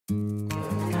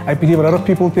I believe a lot of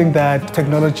people think that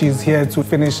technology is here to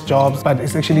finish jobs, but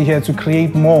it's actually here to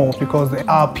create more because there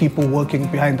are people working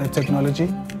behind the technology.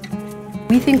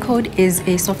 WeThinkCode is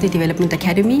a software development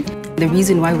academy. The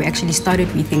reason why we actually started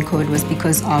WeThinkCode was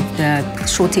because of the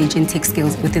shortage in tech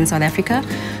skills within South Africa.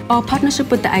 Our partnership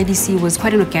with the IDC was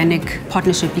quite an organic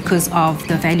partnership because of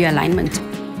the value alignment.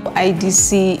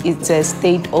 IDC is a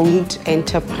state-owned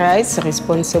enterprise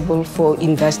responsible for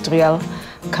industrial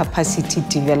capacity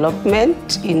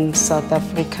development in South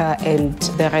Africa and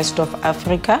the rest of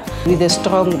Africa, with a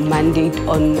strong mandate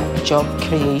on job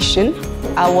creation.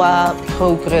 Our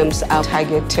programs are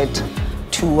targeted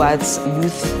towards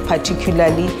youth,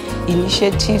 particularly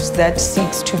initiatives that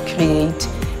seek to create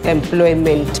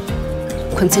employment.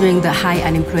 Considering the high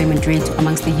unemployment rate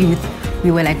amongst the youth,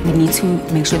 we were like, we need to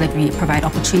make sure that we provide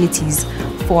opportunities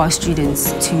for our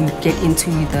students to get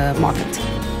into the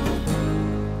market.